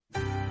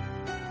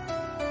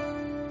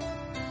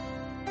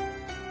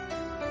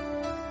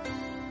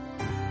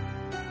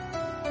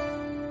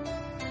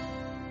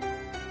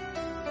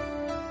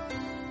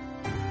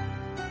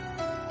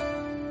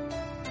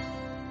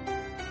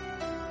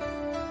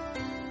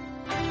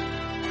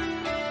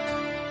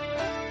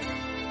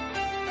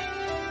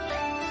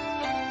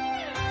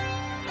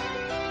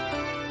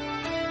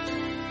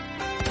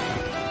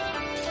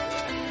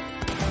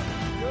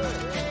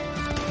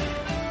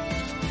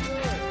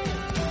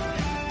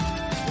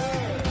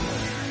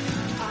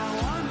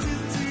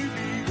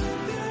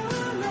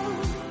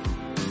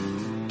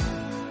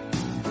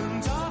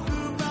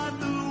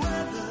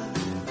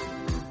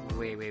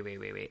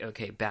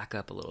Okay, back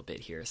up a little bit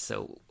here.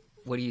 So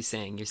what are you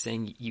saying? You're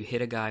saying you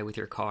hit a guy with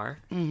your car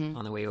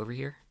on the way over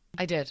here?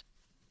 I did.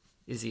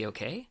 Is he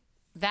okay?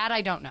 That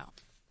I don't know.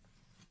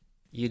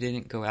 You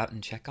didn't go out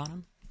and check on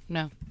him?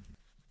 No.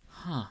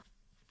 Huh.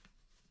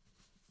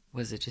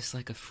 Was it just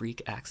like a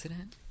freak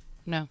accident?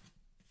 No.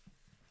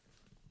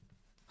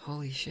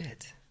 Holy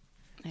shit.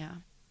 Yeah.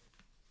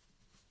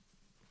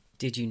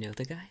 Did you know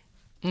the guy?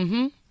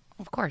 Mm-hmm.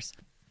 Of course.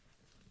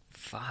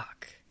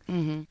 Fuck.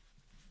 Mm-hmm.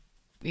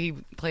 He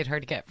played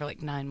hard to get for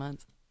like 9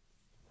 months.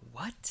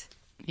 What?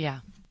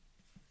 Yeah.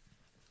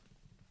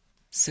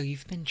 So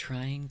you've been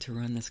trying to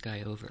run this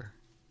guy over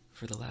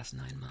for the last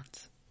 9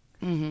 months?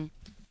 Mm-hmm.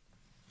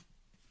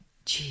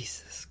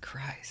 Jesus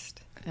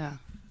Christ. Yeah.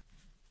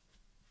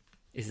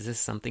 Is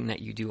this something that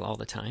you do all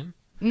the time?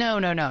 No.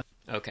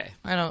 Okay.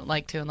 I don't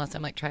like to unless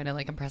I'm like trying to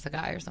like impress a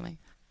guy or something.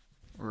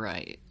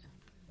 Right.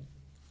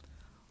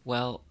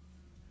 Well,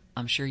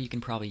 I'm sure you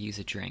can probably use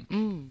a drink.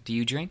 Do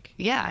you drink?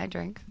 Yeah, I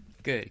drink.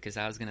 Good, because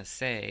I was going to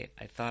say,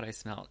 I thought I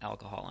smelled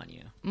alcohol on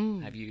you.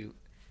 Have you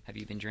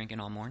been drinking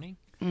all morning?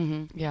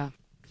 Mm-hmm. Yeah.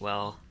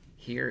 Well,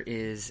 here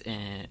is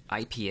an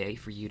IPA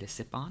for you to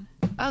sip on.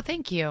 Oh,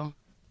 thank you.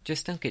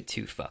 Just don't get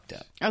too fucked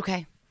up.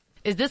 Okay.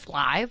 Is this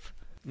live?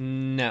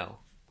 No.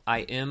 I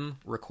am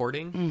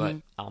recording, but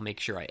I'll make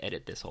sure I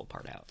edit this whole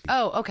part out.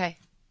 Oh, okay.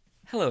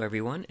 Hello,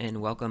 everyone,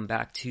 and welcome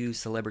back to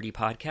Celebrity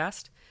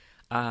Podcast.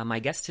 My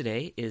guest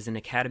today is an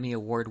Academy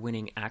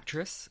Award-winning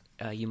actress.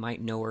 You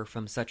might know her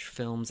from such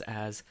films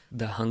as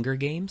The Hunger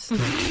Games.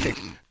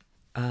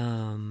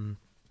 Are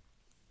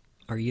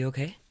you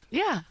okay?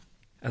 Yeah.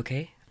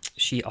 Okay.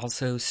 She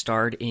also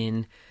starred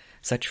in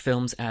such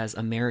films as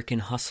American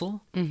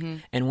Hustle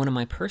and one of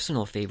my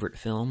personal favorite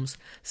films,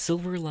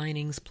 Silver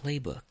Linings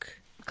Playbook.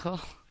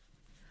 Cool.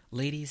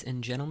 Ladies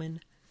and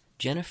gentlemen,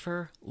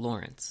 Jennifer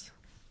Lawrence.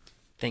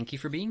 Thank you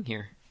for being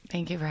here.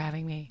 Thank you for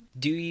having me.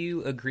 Do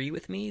you agree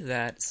with me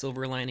that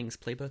Silver Linings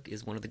Playbook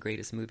is one of the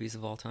greatest movies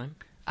of all time?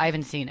 I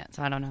haven't seen it,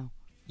 so I don't know.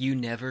 You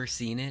never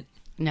seen it?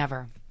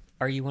 Never.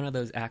 Are you one of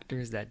those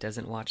actors that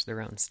doesn't watch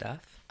their own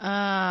stuff?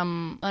 I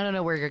don't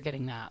know where you're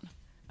getting that.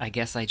 I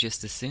guess I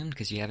just assumed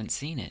because you haven't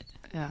seen it.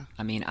 Yeah.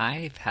 I mean,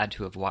 I've had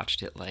to have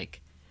watched it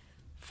like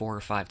 4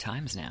 or 5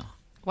 times now.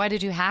 Why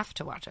did you have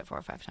to watch it 4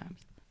 or 5 times?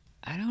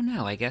 I don't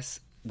know. I guess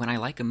when I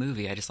like a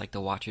movie, I just like to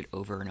watch it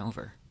over and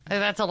over.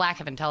 That's a lack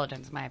of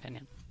intelligence, in my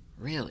opinion.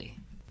 Really?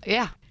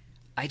 Yeah.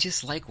 I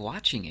just like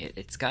watching it.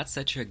 It's got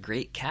such a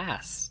great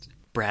cast.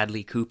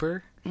 Bradley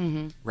Cooper,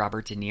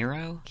 Robert De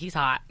Niro. He's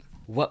hot.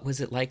 What was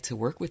it like to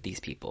work with these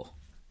people?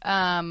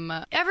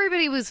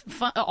 Everybody was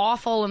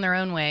awful in their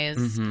own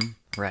ways.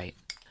 Right.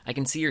 I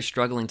can see you're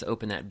struggling to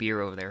open that beer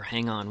over there.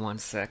 Hang on one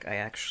sec. I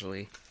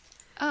actually...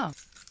 Oh.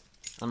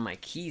 On my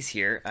keys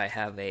here, I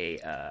have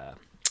a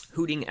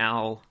Hooting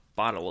Owl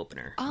bottle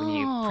opener. When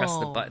you press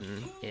the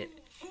button, it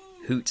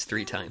hoots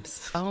 3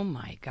 times. Oh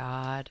my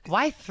God.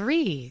 Why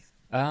 3?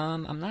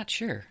 I'm not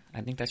sure.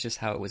 I think that's just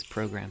how it was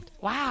programmed.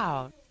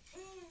 Wow.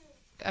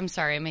 I'm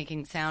sorry, I'm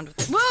making sound with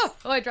it. Whoa!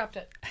 Oh, I dropped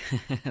it.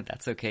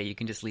 That's okay. You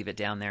can just leave it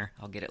down there.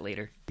 I'll get it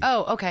later.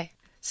 Oh, okay.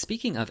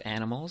 Speaking of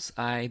animals,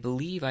 I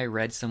believe I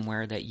read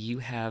somewhere that you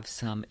have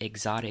some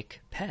exotic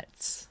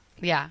pets.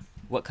 Yeah.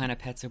 What kind of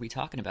pets are we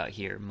talking about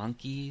here?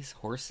 Monkeys?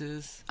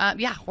 Horses?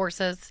 Yeah,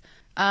 horses.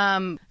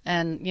 And,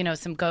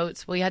 some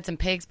goats. We had some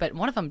pigs, but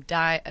one of them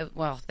died.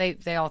 Well,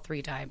 they all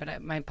 3 died,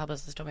 but my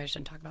publicist told me I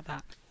shouldn't talk about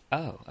that.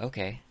 Oh,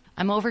 okay.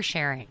 I'm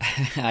oversharing.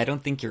 I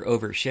don't think you're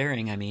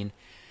oversharing. I mean,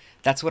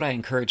 that's what I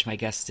encourage my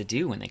guests to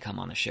do when they come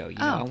on the show. You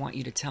know, I want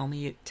you to tell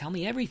me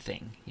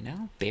everything,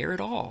 bear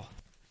it all.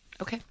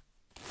 Okay.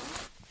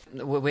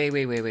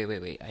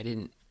 Wait. I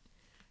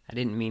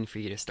didn't mean for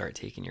you to start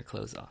taking your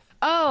clothes off.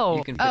 Oh,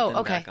 You can put them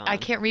okay. back on. I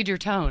can't read your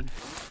tone.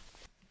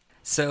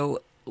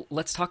 So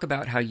let's talk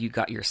about how you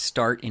got your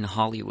start in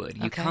Hollywood.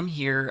 You Okay. come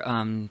here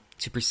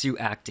to pursue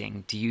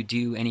acting. Do you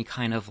do any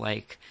kind of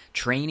like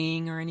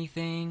training or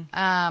anything?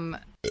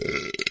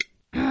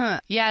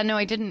 Yeah, no,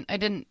 I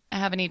didn't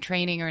have any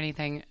training or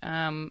anything.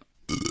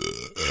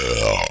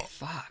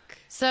 Fuck.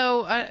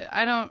 So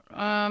I don't.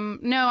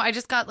 No, I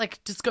just got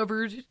like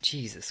discovered.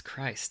 Jesus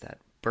Christ, that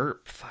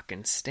burp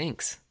fucking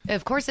stinks.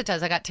 Of course it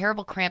does. I got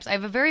terrible cramps. I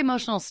have a very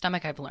emotional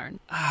stomach, I've learned.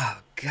 Oh,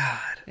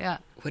 God. Yeah.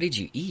 What did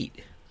you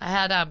eat? I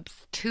had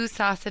 2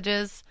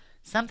 sausages,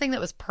 something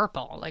that was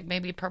purple, like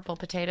maybe purple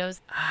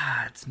potatoes.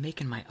 It's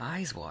making my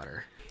eyes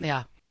water.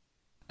 Yeah.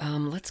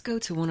 Let's go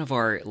to one of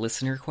our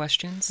listener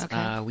questions.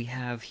 Okay. We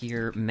have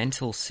here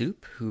Mental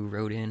Soup, who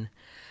wrote in,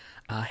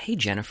 Hey,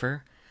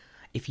 Jennifer,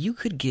 if you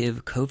could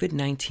give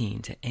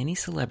COVID-19 to any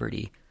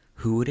celebrity,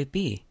 who would it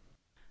be?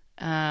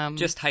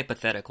 Just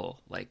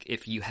hypothetical. Like,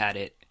 if you had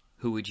it,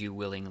 who would you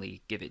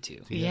willingly give it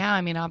to? Yeah,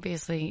 I mean,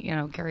 obviously,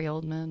 Gary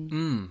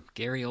Oldman.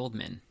 Gary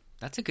Oldman.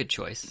 That's a good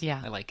choice.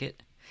 Yeah. I like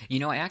it.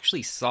 I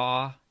actually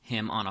saw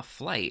him on a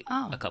flight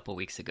Oh. a couple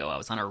weeks ago. I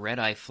was on a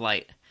red-eye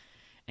flight,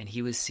 and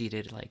he was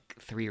seated like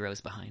 3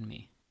 rows behind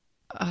me.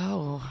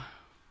 Oh,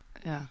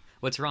 yeah.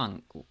 What's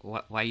wrong?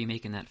 Why are you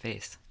making that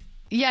face?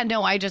 Yeah,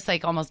 no, I just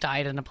like almost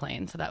died in a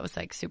plane, so that was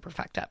like super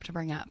fucked up to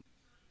bring up.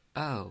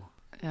 Oh.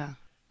 Yeah.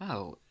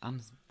 Oh,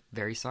 I'm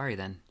very sorry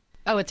then.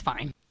 Oh, it's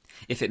fine.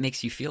 If it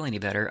makes you feel any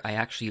better, I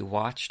actually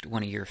watched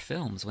one of your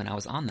films when I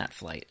was on that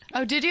flight.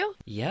 Oh, did you?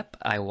 Yep,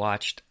 I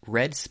watched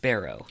Red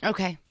Sparrow.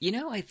 Okay. You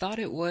know, I thought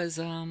it was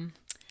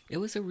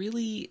a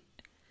really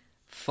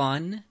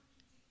fun,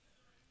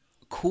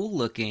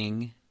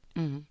 cool-looking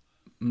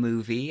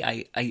movie.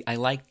 I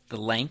liked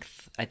the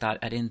length. I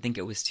didn't think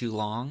it was too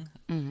long.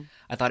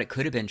 I thought it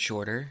could have been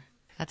shorter.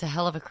 That's a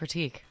hell of a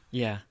critique.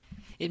 Yeah.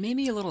 It made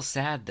me a little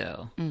sad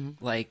though.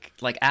 Like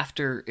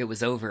after it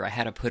was over, I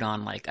had to put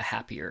on like a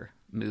happier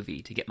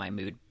movie to get my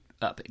mood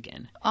up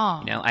again. Oh.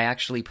 You know, I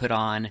actually put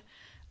on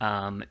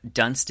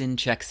Dunstan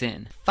Checks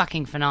In.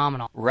 Fucking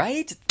phenomenal.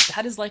 Right?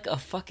 That is like a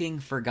fucking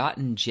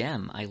forgotten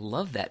gem. I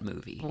love that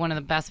movie. One of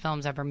the best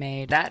films ever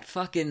made. That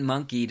fucking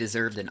monkey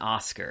deserved an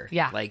Oscar.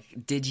 Yeah. Like,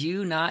 did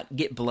you not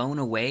get blown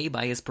away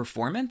by his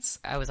performance?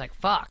 I was like,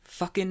 fuck.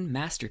 Fucking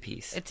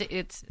masterpiece.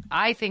 It's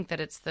I think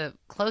that it's the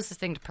closest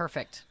thing to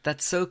perfect.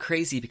 That's so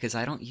crazy because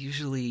I don't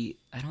usually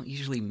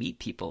meet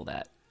people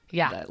that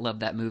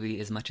love that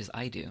movie as much as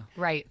I do.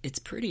 Right. It's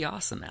pretty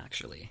awesome,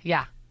 actually.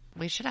 Yeah.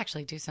 We should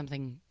actually do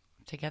something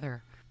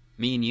together.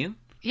 Me and you?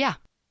 Yeah.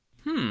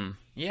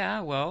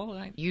 Yeah,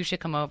 well... You should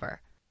come over.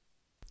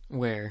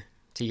 Where?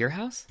 To your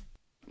house?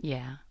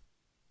 Yeah.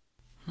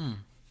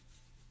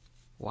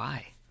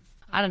 Why?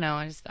 I don't know.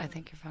 I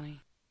think you're funny.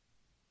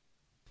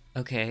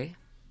 Okay.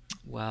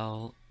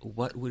 Well,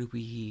 what would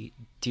we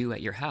do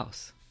at your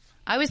house?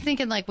 I was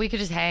thinking like we could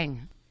just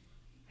hang.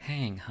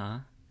 Hang, huh?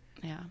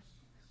 Yeah.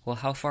 Well,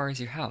 how far is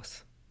your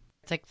house?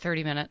 It's like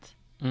 30 minutes.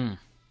 I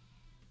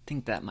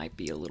think that might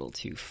be a little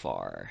too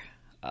far.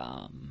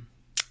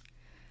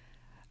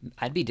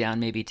 I'd be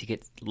down maybe to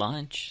get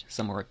lunch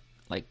somewhere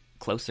like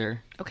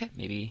closer. Okay.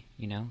 Maybe,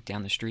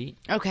 down the street.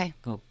 Okay.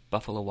 Go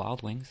Buffalo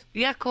Wild Wings.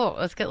 Yeah, cool.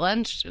 Let's get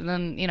lunch. And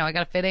then, I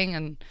got a fitting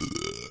and...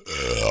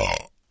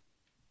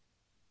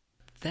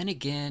 Then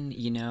again,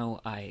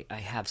 I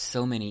have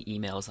so many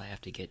emails I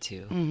have to get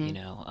to.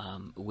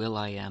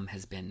 Will.i.am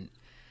has been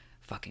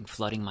fucking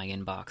flooding my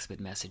inbox with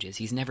messages.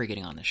 He's never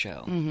getting on the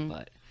show,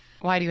 but...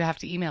 Why do you have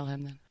to email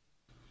him then?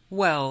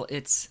 Well,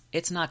 it's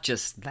not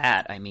just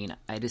that. I mean,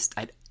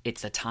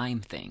 it's a time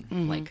thing.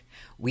 Like,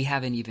 we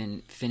haven't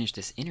even finished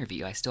this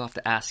interview. I still have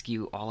to ask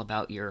you all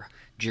about your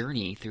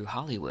journey through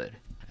Hollywood.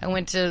 I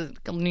went to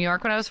New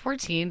York when I was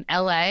 14,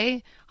 LA,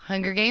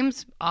 Hunger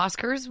Games,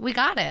 Oscars. We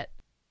got it.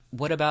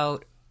 What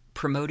about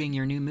promoting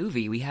your new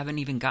movie? We haven't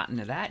even gotten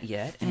to that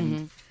yet.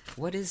 And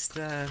what's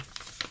the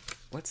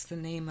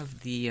name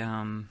of the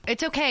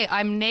It's okay.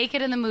 I'm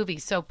naked in the movie,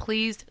 so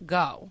please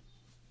go.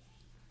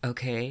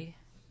 Okay.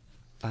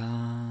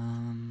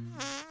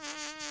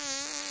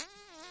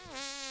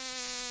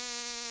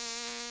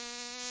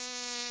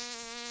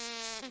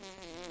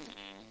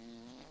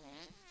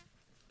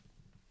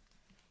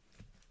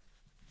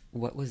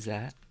 What was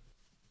that?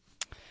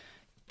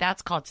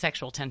 That's called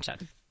sexual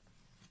tension.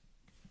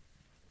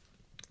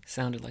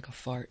 Sounded like a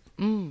fart.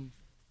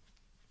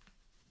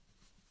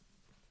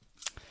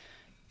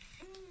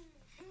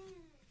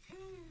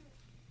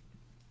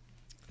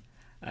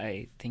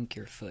 I think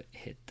your foot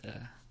hit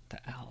the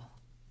owl.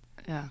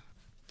 Yeah.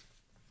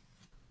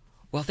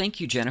 Well, thank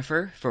you,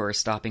 Jennifer, for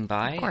stopping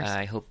by. Of course.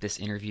 I hope this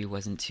interview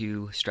wasn't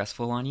too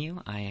stressful on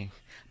you. I'm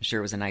sure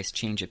it was a nice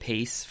change of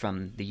pace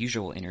from the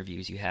usual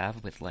interviews you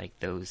have with, like,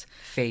 those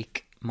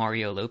fake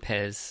Mario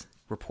Lopez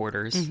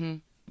reporters.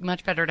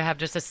 Much better to have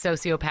just a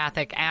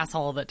sociopathic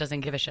asshole that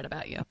doesn't give a shit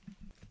about you.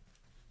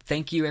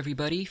 Thank you,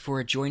 everybody,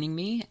 for joining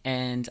me,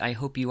 and I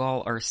hope you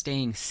all are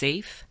staying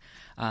safe.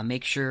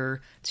 Make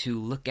sure to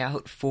look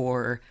out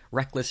for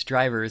reckless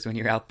drivers when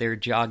you're out there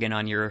jogging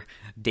on your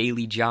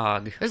daily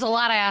jog. There's a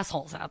lot of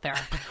assholes out there.